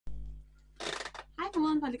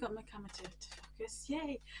everyone, finally got my camera to focus.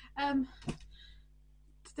 Yay!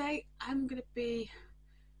 Today I'm gonna be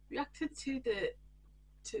reacting to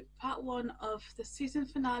part one of the season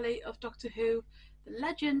finale of Doctor Who, The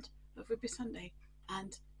Legend of Ruby Sunday.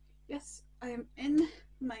 And yes, I am in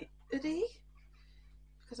my OODIE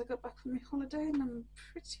because I got back from my holiday and I'm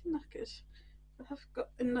pretty knackered. I have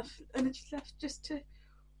got enough energy left just to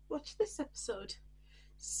watch this episode.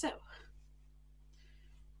 So,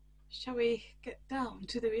 shall we get down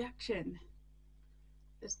to the reaction?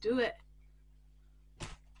 Let's do it. You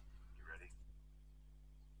ready?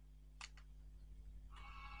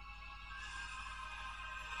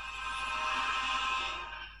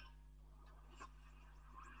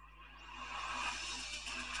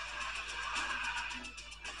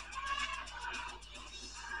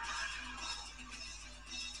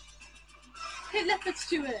 Hit leopard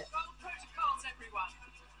to it. Follow protocols, everyone.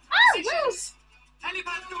 Oh, Rose!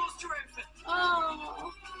 Helipad doors to open.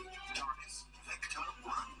 Oh, Darkness, Vector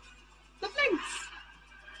 1. the blinks.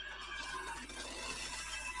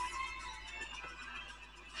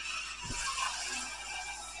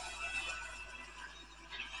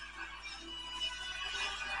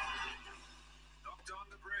 Knocked on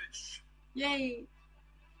the bridge. Yay.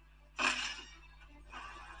 Give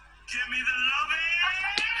me the loving!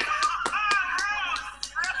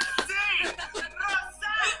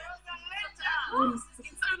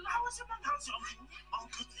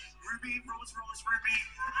 Ruby, Rose, Ruby.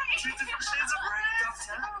 Two different shades of red,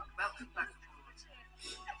 Doctor. Welcome back aboard.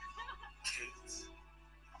 Kate.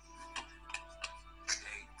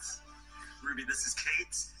 Ruby, this is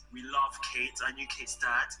Kate. We love Kate. I knew Kate's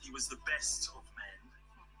dad. He was the best of men.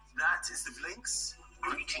 That is the Blinks.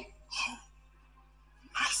 Greeting. Oh,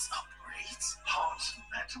 nice upgrade. Hot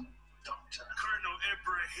metal, Doctor. Colonel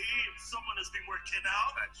Ibrahim. Someone has been working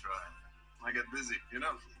out. That's right. I get busy, you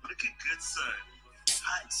know. Looking good, sir.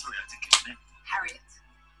 Hi, sorry, I didn't get your name. Harriet,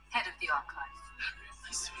 head of the archive. Harriet,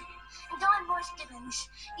 nice to meet you. And I'm Royce Gibbons,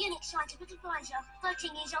 Unit Scientific Advisor,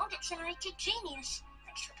 13 years old, accelerated genius.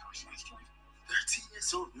 Thanks for passing us, John. 13 years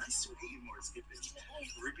old. Nice to meet you, Morris Gibbons.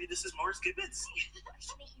 Ruby, this is Morris Gibbons. Nice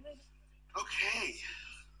to meet you, Ruby. Okay.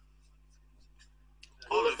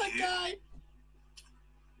 Oh, All of that you, guy.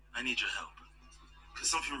 I need your help. Because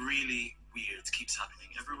something really weird keeps happening.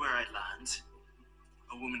 Everywhere I land,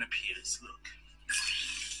 a woman appears. Look.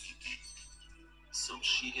 So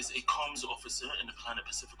she is a comms officer in the planet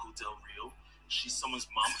Pacifico Del Rio. She's someone's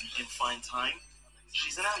mum in fine time.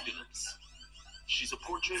 She's an ambulance. She's a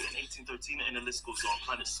portrait in 1813, and the list goes on.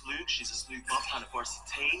 Planet Slug, she's a Slug mum. Planet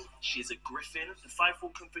Varsitane, she is a Griffin. The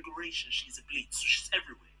fivefold configuration, she's a Bleach. So she's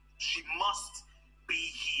everywhere. She must be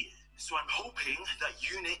here. So I'm hoping that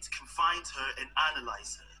UNIT can find her and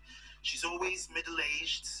analyze her. She's always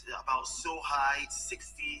middle-aged, about so high,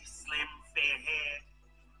 60, slim, fair hair.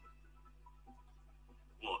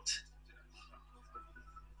 What?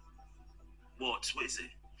 What is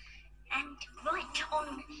it? And right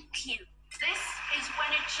on cue. This is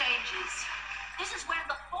when it changes. This is when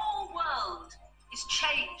the whole world is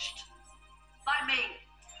changed. By me.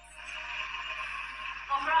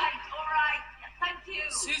 All right. Thank you.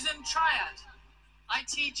 Susan Triad,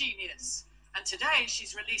 IT genius. And today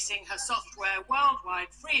she's releasing her software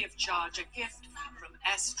worldwide free of charge, a gift from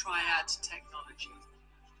S Triad Technology.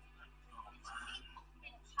 Oh man.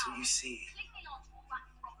 Do you see?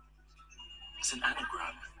 It's an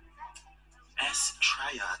anagram. S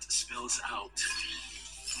Triad spells out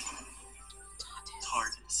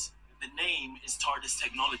TARDIS. The name is TARDIS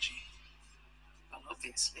Technology. Well,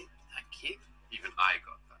 obviously. Thank you. Even I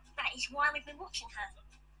got that. That is why we've been watching her.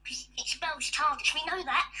 Because it spells TARDIS, we know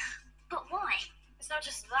that. But why? It's not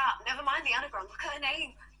just that. Never mind the anagram. Look at her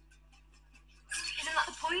name. Isn't that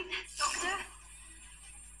the point, Doctor?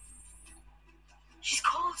 She's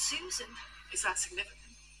called Susan. Is that significant?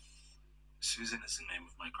 Susan is the name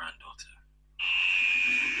of my granddaughter.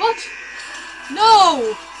 What?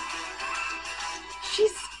 No!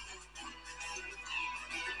 She's...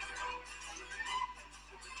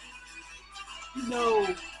 No.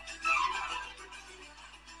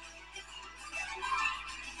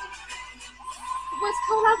 Where's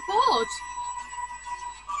Conrad Ford?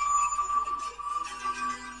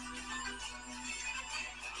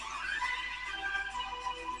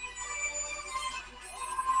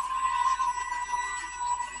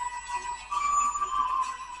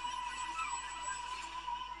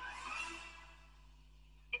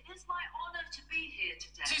 It is my honor to be here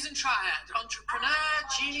today. Susan Triad, entrepreneur,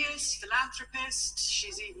 genius, philanthropist.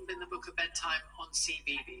 She's even been the book of bedtime on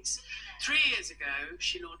CBeebies. 3 years ago,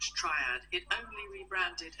 she launched Triad. It only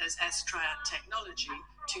rebranded as S Triad Technology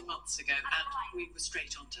 2 months ago, and we were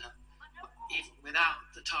straight onto her. Even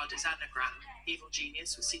without the TARDIS anagram, evil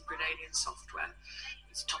genius with secret alien software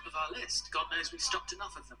is top of our list. God knows we've stopped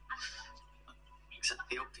enough of them. Except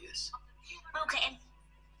the obvious. We'll get him.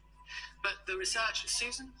 But the research,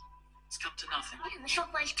 Susan, has come to nothing. The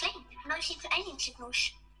software's clean. No secret alien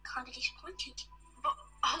signals. Kind of disappointed. But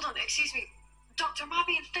hold on, excuse me. Doctor, am I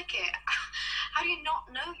being thick here? How do you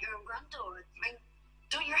not know your own granddaughter? I mean,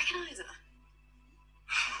 don't you recognise her?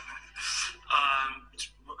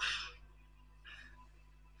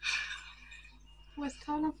 Where's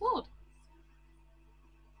Caroline Ford?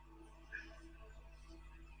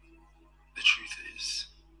 The truth is,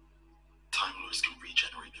 Time Lords can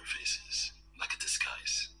regenerate their faces like a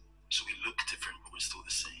disguise. So we look different, but we're still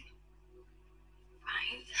the same.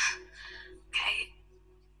 Right. Okay.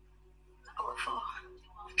 What for?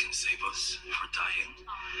 It can save us for dying.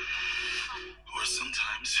 Or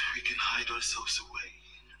sometimes we can hide ourselves away.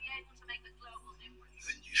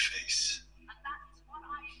 The new face.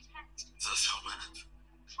 That's how mad.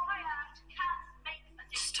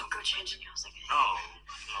 Just don't go changing yours again. No,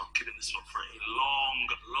 keeping this one for a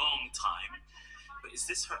long time. But is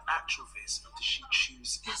this her actual face, or does she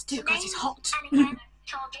choose? Yes, dear God, it's hot. Anagram,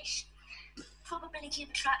 TARDIS. Probability of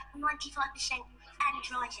a trap, 95%, and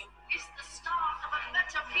it's rising. Is the start of a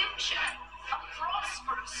better future, a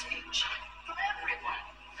prosperous future for everyone.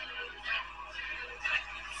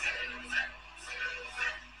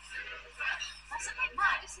 That's a bit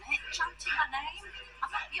mad, isn't it? Chanting my name. I'm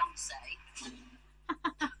not Beyonce.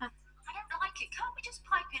 I don't like it. Can't we just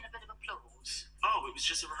pipe in a bit of applause? Oh, it was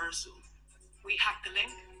just a rehearsal. We hacked the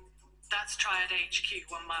link. That's Triad HQ,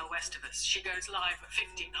 1 mile west of us. She goes live at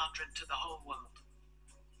 1500 to the whole world.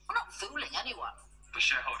 I'm not fooling anyone. The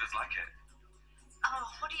shareholders like it. Oh,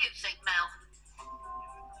 what do you think, Mel?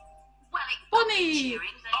 Well, it Bonnie!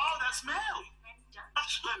 Oh, that's Mel.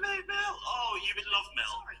 That's my mate, Mel. Oh, you would love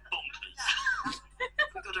Mel. Bonkers.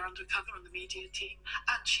 We got her undercover on the media team,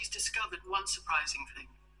 and she's discovered one surprising thing.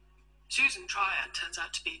 Susan Triad turns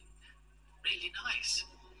out to be really nice.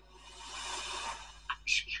 I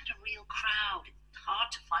wish we had a real crowd. It's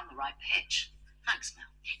hard to find the right pitch. Thanks, Mel.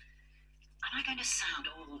 Am I going to sound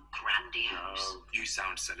all grandiose? No, you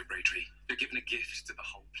sound celebratory. You're giving a gift to the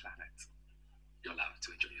whole planet. You're allowed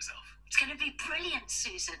to enjoy yourself. It's going to be brilliant,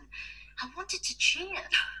 Susan. I wanted to cheer.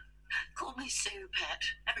 Call me Sue, pet.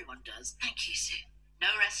 Everyone does. Thank you, Sue. No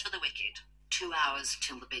rest for the wicked. 2 hours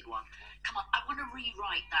till the big one. Come on, I want to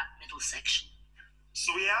rewrite that middle section.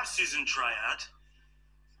 So we have Susan Triad.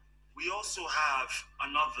 We also have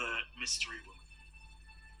another mystery woman.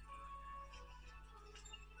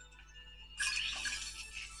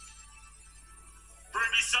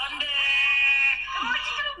 Ruby Sunday! Oh,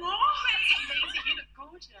 you're going to warm me. Amazing, you look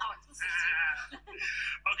gorgeous. Oh, it's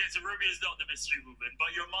Okay, so Ruby is not the mystery woman,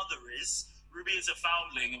 but your mother is. Ruby is a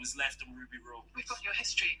foundling and was left on Ruby Road. We've got your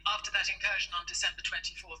history after that incursion on December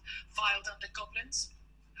 24th, filed under goblins.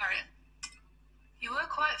 Harriet? You were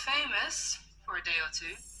quite famous for a day or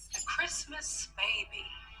two. A Christmas baby.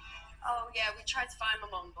 Oh, yeah, we tried to find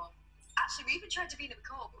my mum, but actually, we even tried Davina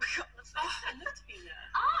McCall, but we got nothing. Oh, I love Davina.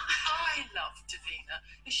 I love Davina.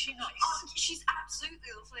 Is she nice? Oh, she's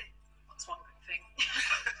absolutely lovely. That's one good thing.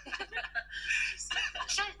 So,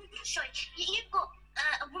 sorry, you've got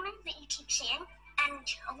a woman that you keep seeing and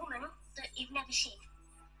a woman that you've never seen.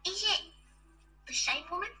 Is it the same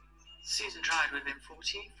woman? Susan tried within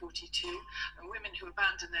 40, 42, and women who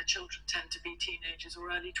abandon their children tend to be teenagers or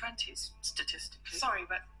early 20s, statistically. Sorry,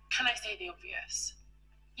 but can I say the obvious?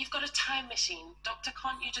 You've got a time machine. Doctor,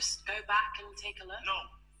 can't you just go back and take a look?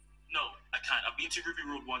 No, I can't. I've been to Ruby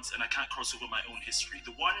Road once and I can't cross over my own history.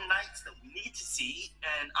 The one night that we need to see,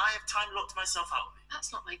 and I have time locked myself out of it.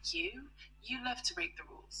 That's not like you. You love to break the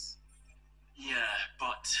rules. Yeah,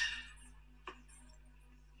 but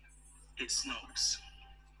it snows.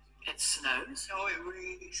 It snows? Oh, it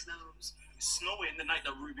really snows. It's snowing the night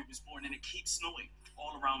that Ruby was born, and it keeps snowing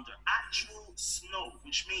all around her. Actual snow,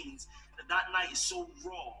 which means that night is so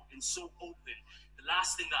raw and so open. The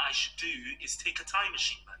last thing that I should do is take a time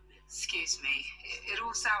machine back there. Excuse me. It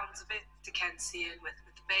all sounds a bit Dickensian with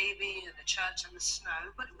the baby and the church and the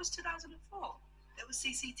snow, but it was 2004. There was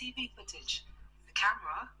CCTV footage. The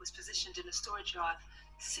camera was positioned in a storage yard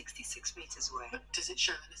 66 meters away. But does it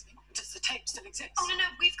show anything? Does the tape still exist? Oh, no,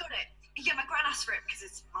 we've got it. Yeah, my gran asked for it because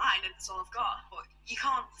it's mine and it's all I've got. But you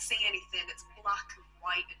can't see anything. It's black and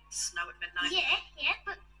white and snow at midnight. Yeah,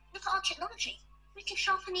 but look at our technology. We can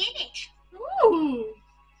sharpen the image. Ooh.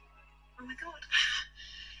 Oh my god.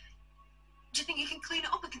 Do you think you can clean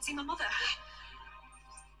it up? I can see my mother.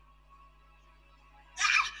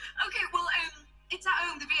 Okay, well, it's at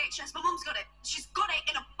home, the VHS. My mum's got it. She's got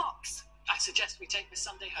it in a box. I suggest we take Miss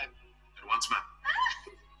Sunday home. At once, ma'am.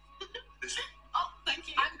 This way. Oh, thank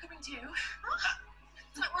you. I'm coming too.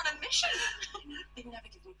 It's like we're on a mission. They never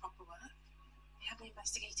give me proper work. They had me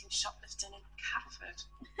investigating shoplifting in Catford.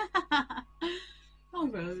 Oh,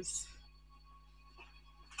 Rose.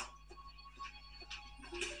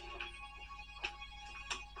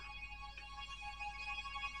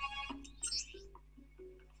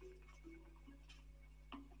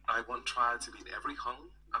 I want trial to be in every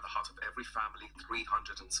home, at the heart of every family,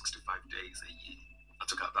 365 days a year. I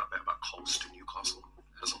took out that bit about coals to Newcastle.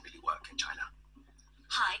 It doesn't really work in China.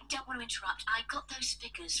 Hi, don't want to interrupt. I got those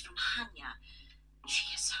figures from Hanya.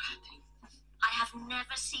 She is so happy. I have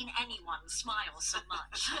never seen anyone smile so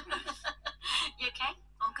much. You okay?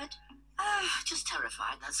 All good? Just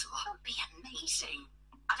terrified, that's all. That'll be amazing.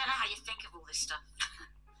 I don't know how you think of all this stuff.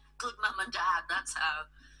 Good mum and dad, that's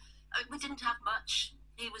how. We didn't have much.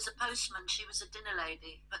 He was a postman, she was a dinner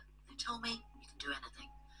lady. But they told me you can do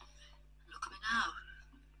anything. Look at me now.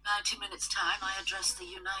 90 minutes' time, I address the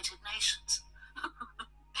United Nations.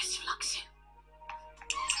 Best of luck, Sue.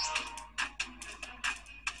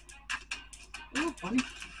 Oh, Bonnie.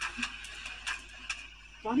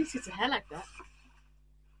 Bonnie sits her hair like that.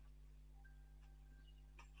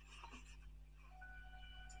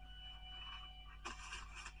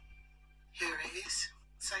 Here it is,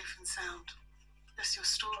 safe and sound. That's your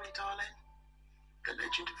story, darling. The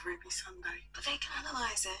Legend of Ruby Sunday. But they can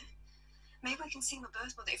analyse it. Maybe we can see my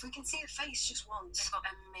birth mother. If we can see her face just once. They've got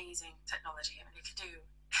amazing technology. I mean, they could do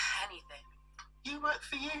anything. You work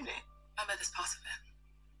for UNIT? My mother's part of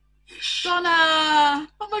it. Ish. Donna!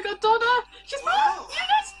 Oh my god, Donna! She's Wow. part!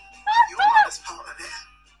 Yes! Your mother's part of it.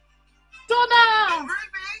 Donna!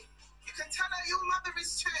 Ruby, you can tell her your mother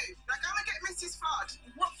is too. Now go and get Mrs. Flood.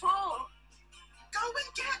 What for? Go and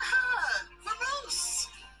get her. For Moose.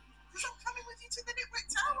 Because I'm coming with you to the Nitwick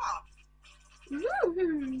Tower.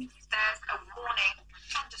 Woo! There's a warning.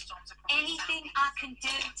 Thunderstorms across Anything I can do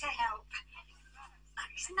to help.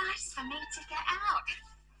 It's nice for me to get out.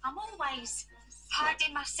 I'm always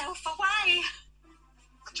hiding myself away.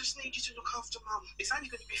 I just need you to look after Mum. It's only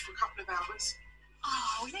going to be for a couple of hours.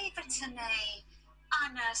 Oh, leave it to me. I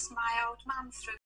nursed my old mum through